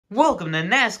Welcome to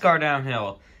NASCAR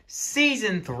Downhill,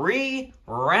 Season 3,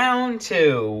 Round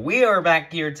 2. We are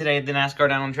back here today at the NASCAR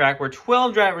Downhill track where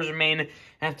 12 drivers remain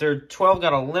after 12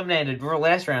 got eliminated for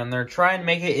last round. They're trying to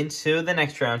make it into the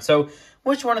next round. So,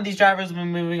 which one of these drivers will be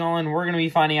moving on? We're going to be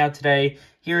finding out today.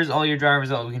 Here's all your drivers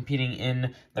that will be competing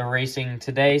in the racing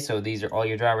today. So these are all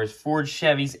your drivers, Ford,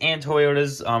 Chevys, and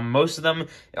Toyotas. Most of them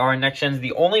are next gens.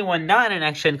 The only one not in a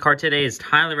next gen car today is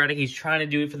Tyler Reddick. He's trying to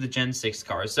do it for the Gen 6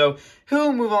 cars. So who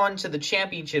will move on to the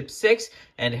Championship 6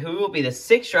 and who will be the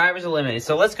 6 drivers eliminated?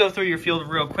 So let's go through your field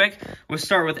real quick. We'll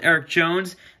start with Erik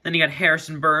Jones. Then you got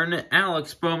Harrison Burton,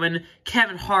 Alex Bowman,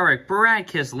 Kevin Harvick, Brad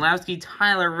Keselowski,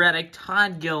 Tyler Reddick,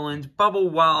 Todd Gilliland, Bubba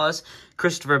Wallace,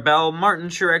 Christopher Bell, Martin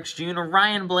Truex Jr.,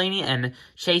 Ryan Blaney, and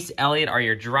Chase Elliott are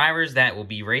your drivers that will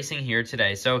be racing here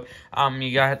today. So,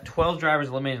 you got 12 drivers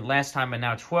eliminated last time, and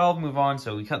now 12 move on.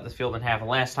 So we cut the field in half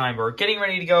last time, but we're getting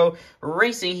ready to go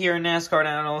racing here in NASCAR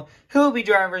Downhill. Who will be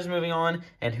drivers moving on,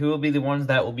 and who will be the ones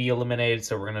that will be eliminated?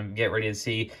 So we're going to get ready to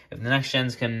see if the next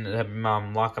gens can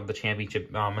lock up the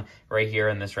championship right here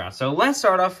in this round. So let's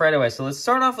start off right away. So let's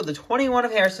start off with the 21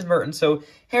 of Harrison Burton. So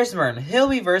Harrison Burton, he'll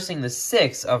be versing the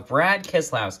 6 of Brad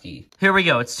Keselowski. Here we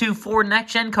go. It's 2 Ford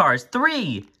next gen cars.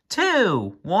 3,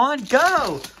 2, 1,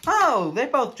 go! Oh, they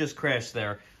both just crashed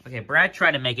there. Okay, Brad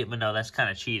tried to make it, but no, that's kind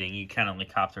of cheating. You kind of only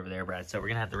copped over there, Brad. So we're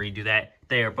going to have to redo that.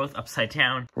 They are both upside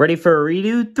down. Ready for a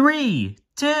redo? 3,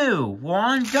 2,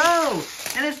 1, go!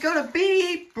 And it's going to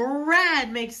be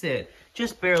Brad makes it.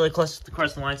 Just barely close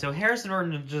across the line. So Harrison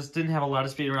Burton just didn't have a lot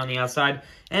of speed around the outside.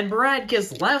 And Brad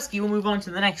Keselowski will move on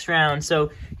to the next round.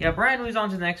 So, yeah, Brad moves on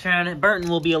to the next round. Burton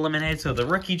will be eliminated. So the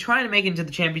rookie trying to make it into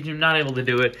the championship, not able to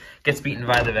do it, gets beaten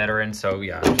by the veteran. So,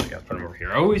 yeah, I got to put him over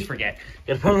here. I always forget.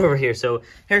 Got to put him over here. So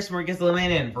Harrison Burton gets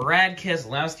eliminated. And Brad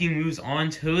Keselowski moves on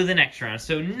to the next round.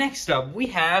 So next up, we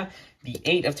have the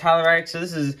 8 of Tyler Reddick. So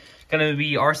this is going to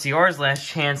be RCR's last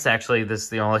chance. Actually, this is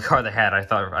the only car they had. I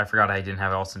forgot I didn't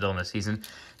have Austin Dillon this season.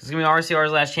 This is going to be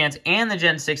RCR's last chance and the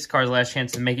Gen 6 car's last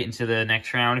chance to make it into the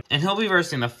next round. And he'll be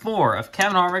versing the 4 of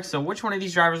Kevin Harvick. So which one of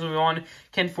these drivers will be on?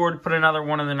 Can Ford put another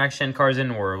one of the next gen cars in,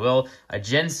 or will a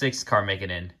Gen 6 car make it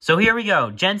in? So here we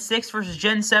go. Gen 6 versus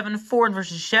Gen 7. Ford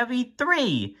versus Chevy.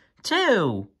 3,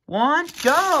 2, 1,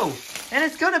 go! And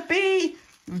it's going to be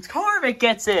Harvick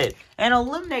gets it and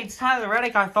eliminates Tyler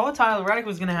Reddick. I thought Tyler Reddick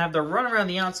was going to have the run around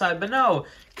the outside, but no.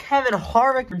 Kevin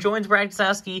Harvick joins Brad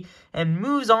Keselowski and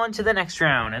moves on to the next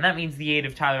round. And that means the 8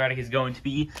 of Tyler Reddick is going to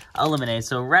be eliminated.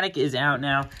 So Reddick is out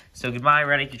now. So goodbye,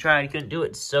 Reddick. You tried, you couldn't do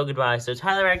it. So goodbye. So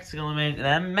Tyler Reddick is eliminated.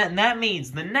 And that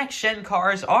means the next gen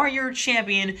cars are your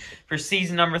champion for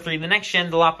season number 3. The next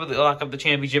gen to lock up the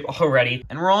championship already.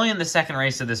 And we're only in the second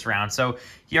race of this round. So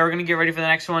yeah, we're going to get ready for the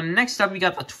next one. Next up, we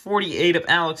got the 48 of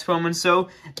Alex Bowman. So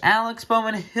Alex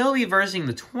Bowman, he'll be versing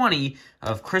the 20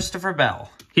 of Christopher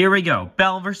Bell. Here we go.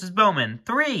 Bell versus Bowman.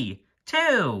 3,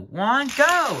 2, 1,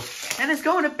 go! And it's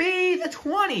going to be the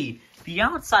 20. The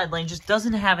outside lane just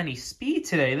doesn't have any speed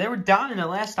today. They were down in it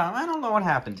last time. I don't know what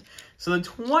happened. So the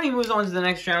 20 moves on to the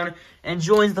next round and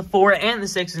joins the 4 and the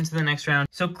 6 into the next round.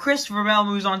 So Christopher Bell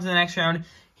moves on to the next round.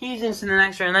 He's into the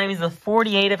next round. That means the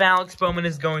 48 of Alex Bowman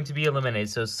is going to be eliminated.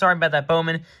 So sorry about that,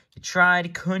 Bowman. You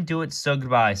tried, couldn't do it, so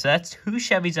goodbye. So that's 2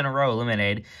 Chevys in a row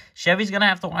eliminated. Chevy's going to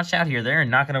have to watch out here. They're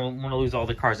not going to want to lose all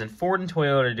the cars. And Ford and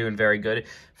Toyota are doing very good.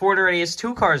 Ford already has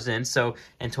 2 cars in,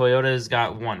 and Toyota's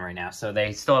got 1 right now. So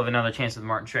they still have another chance with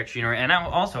Martin Truex Jr. And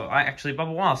also, actually,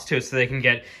 Bubba Wallace, too, so they can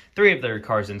get 3 of their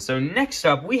cars in. So next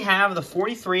up, we have the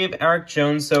 43 of Erik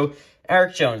Jones. So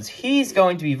Erik Jones, he's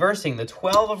going to be versing the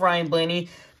 12 of Ryan Blaney.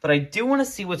 But I do want to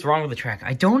see what's wrong with the track.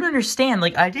 I don't understand.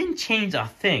 Like, I didn't change a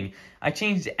thing. I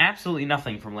changed absolutely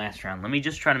nothing from last round. Let me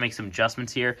just try to make some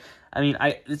adjustments here. I mean,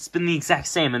 it's been the exact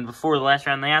same. And before the last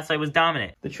round, the outside was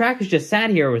dominant. The track is just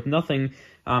sat here with nothing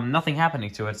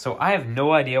happening to it. So I have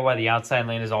no idea why the outside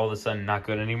lane is all of a sudden not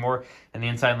good anymore. And the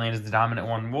inside lane is the dominant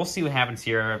one. We'll see what happens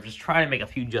here. I'm just trying to make a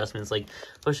few adjustments, like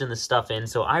pushing this stuff in.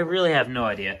 So I really have no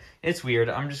idea. It's weird.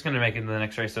 I'm just going to make it into the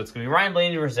next race. So it's going to be Ryan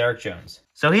Blaney versus Erik Jones.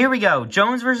 So here we go.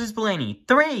 Jones versus Blaney.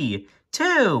 3,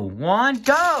 2, 1,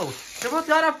 go! They're both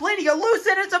got up. Blaney got loose,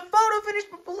 and it's a photo finish,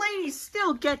 but Blaney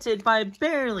still gets it by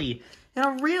barely. And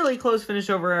a really close finish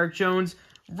over Erik Jones.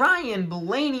 Ryan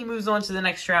Blaney moves on to the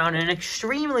next round. An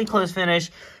extremely close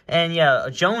finish. And yeah,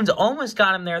 Jones almost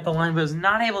got him there at the line, but was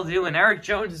not able to do it. And Erik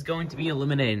Jones is going to be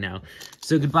eliminated now.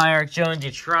 So goodbye, Erik Jones.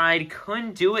 You tried,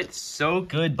 couldn't do it, so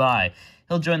goodbye.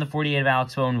 He'll join the 48 of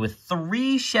Alex Bowman with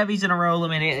 3 Chevys in a row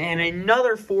eliminated, and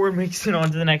another Ford makes it on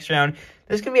to the next round.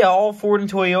 This could be an all Ford and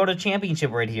Toyota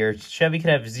championship right here. Chevy could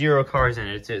have 0 cars in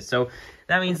it, too. So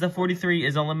that means the 43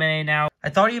 is eliminated now. I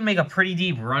thought he'd make a pretty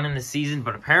deep run in the season,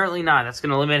 but apparently not. That's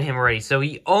going to limit him already. So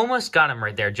he almost got him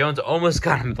right there. Jones almost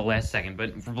got him at the last second,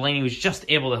 but Blaney was just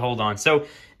able to hold on. So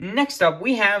next up,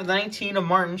 we have the 19 of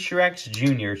Martin Truex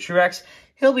Jr. Truex,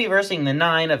 he'll be versing the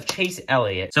 9 of Chase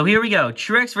Elliott. So here we go.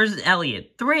 Truex versus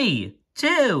Elliott. 3,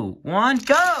 2, 1,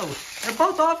 go! They're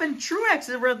both off, and Truex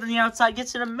is on the outside,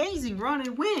 gets an amazing run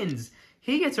and wins.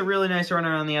 He gets a really nice run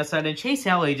around the outside, and Chase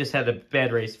Elliott just had a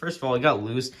bad race. First of all, he got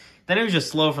loose. Then it was just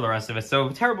slow for the rest of it. So,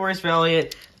 terrible race for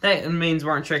Elliott. That means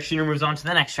Martin Truex Jr. moves on to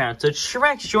the next round. So,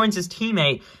 Truex joins his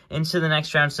teammate into the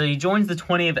next round. So, he joins the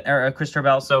 20 of Christopher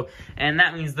Bell. So, and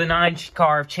that means the 9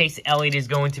 car of Chase Elliott is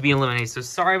going to be eliminated. So,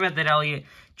 sorry about that, Elliott.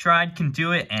 Tried, can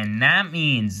do it. And that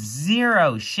means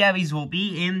 0 Chevys will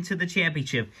be into the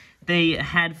championship. They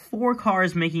had 4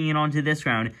 cars making it onto this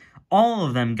round. All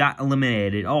of them got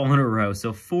eliminated all in a row.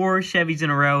 So 4 Chevys in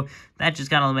a row, that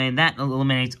just got eliminated. That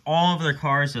eliminates all of their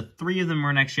cars. So 3 of them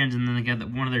were next gens, and then they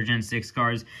got one of their Gen 6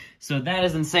 cars. So that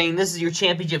is insane. This is your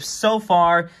championship so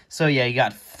far. So yeah, you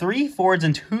got 3 Fords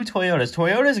and 2 Toyotas.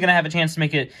 Toyota's going to have a chance to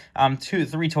make it 3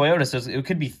 Toyotas. So it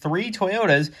could be 3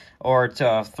 Toyotas or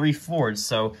 3 Fords.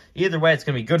 So either way, it's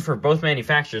going to be good for both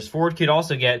manufacturers. Ford could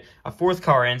also get a 4th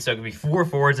car in, so it could be 4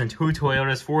 Fords and 2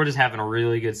 Toyotas. Ford is having a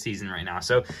really good season right now.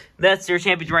 So that's your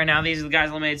championship right now. These are the guys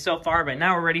eliminated so far, but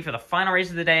now we're ready for the final race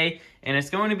of the day. And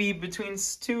it's going to be between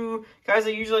 2 guys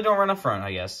that usually don't run up front,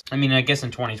 I guess. I mean, I guess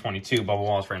in 2022, Bubba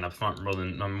Wallace ran up front more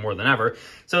than ever.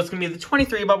 So it's going to be the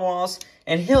 23 Bubba Wallace,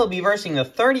 and he'll be versing the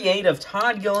 38 of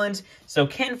Todd Gilliland. So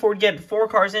can Ford get 4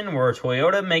 cars in, or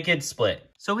Toyota make it split?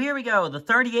 So here we go. The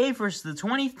 38 versus the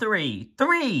 23.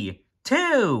 3,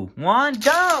 2, 1,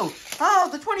 go! Oh,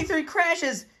 the 23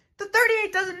 crashes. The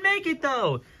 38 doesn't make it,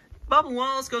 though. Bubba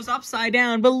Wallace goes upside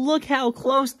down, but look how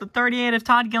close the 38 of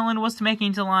Todd Gilliland was to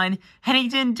making it to the line, and he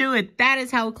didn't do it. That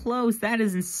is how close. That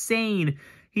is insane.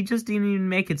 He just didn't even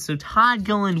make it. So Todd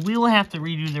Gilliland, we will have to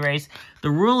redo the race.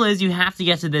 The rule is you have to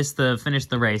get to this to finish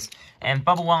the race. And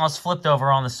Bubba Wallace flipped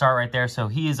over on the start right there, so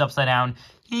he is upside down.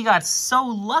 He got so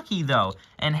lucky, though,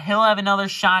 and he'll have another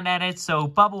shot at it. So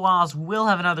Bubba Wallace will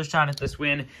have another shot at this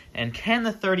win. And can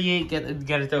the 38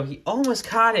 get it, though? He almost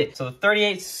caught it. So the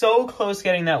 38 so close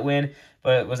getting that win,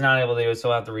 but was not able to do it, so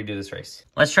we'll have to redo this race.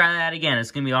 Let's try that again.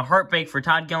 It's going to be a heartbreak for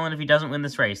Todd Gilliland if he doesn't win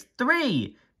this race.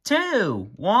 3, 2,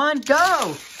 1, go!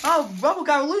 Oh, Bubba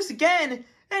got loose again,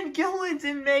 and Gilliland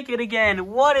didn't make it again.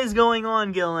 What is going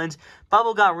on, Gilliland?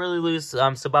 Bubba got really loose, so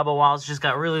Bubba Wallace just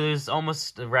got really loose,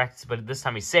 almost wrecked, but this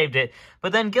time he saved it.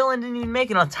 But then Gilliland didn't even make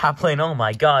it on top lane. Oh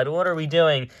my god, what are we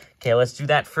doing? Okay, let's do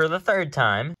that for the 3rd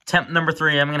time. Attempt number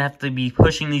 3, I'm going to have to be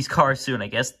pushing these cars soon, I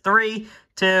guess. 3,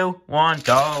 2, 1,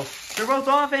 go. They're both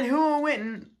off, and who will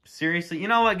win? Seriously, you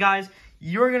know what, guys?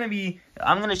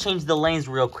 I'm going to change the lanes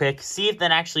real quick, see if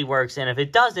that actually works, and if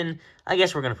it doesn't, I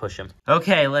guess we're going to push him.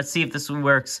 Okay, let's see if this one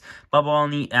works. Bubba on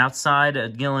the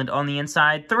outside, Gilliland on the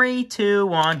inside. 3, 2,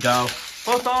 1, go.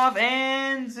 Both off,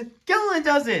 and Gilliland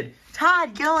does it.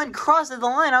 Todd Gilliland crosses the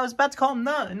line. I was about to call him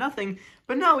nothing,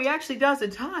 but no, he actually does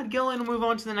it. Todd Gilliland will move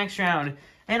on to the next round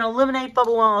and eliminate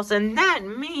Bubba Wallace, and that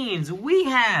means we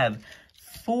have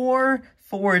 4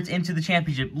 Fords into the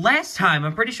championship. Last time,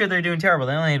 I'm pretty sure they're doing terrible.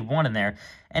 They only had 1 in there.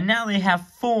 And now they have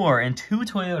 4 and 2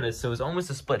 Toyotas, so it was almost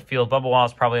a split field. Bubba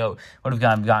Wallace probably would have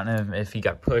gotten him if he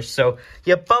got pushed. So,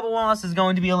 yeah, Bubba Wallace is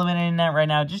going to be eliminating that right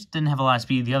now. Just didn't have a lot of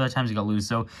speed. The other times he got loose.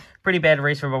 So, pretty bad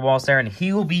race for Bubba Wallace there, and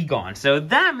he will be gone. So,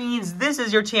 that means this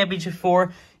is your championship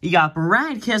 4. You got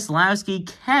Brad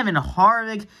Keselowski, Kevin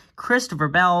Harvick, Christopher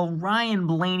Bell, Ryan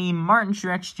Blaney, Martin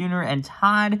Truex Jr., and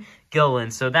Todd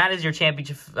Gilliland. So that is your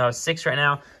championship 6 right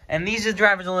now. And these are the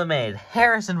drivers eliminated.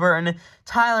 Harrison Burton,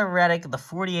 Tyler Reddick, the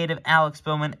 48 of Alex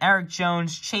Bowman, Eric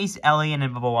Jones, Chase Elliott,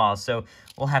 and Bubba Wallace. So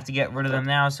we'll have to get rid of them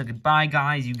now. So goodbye,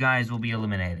 guys. You guys will be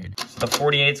eliminated. So the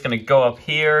 48 is going to go up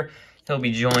here. He'll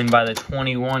be joined by the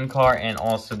 21 car and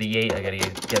also the 8. I got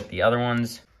to get the other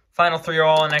ones. Final 3 are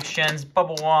all next gens.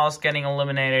 Bubba Wallace getting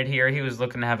eliminated here. He was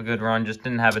looking to have a good run, just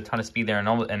didn't have a ton of speed there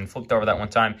and flipped over that one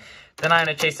time. The 9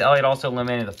 of Chase Elliott also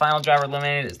eliminated. The final driver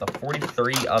eliminated is the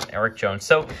 43 of Eric Jones.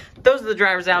 So those are the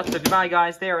drivers out. So goodbye,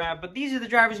 guys. They are out. But these are the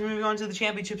drivers moving on to the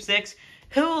championship 6.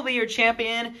 Who will be your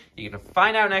champion? You're going to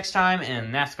find out next time.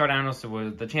 And NASCAR Down, so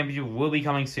the championship will be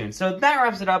coming soon. So that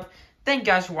wraps it up. Thank you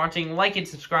guys for watching. Like and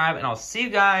subscribe. And I'll see you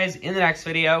guys in the next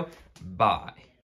video. Bye.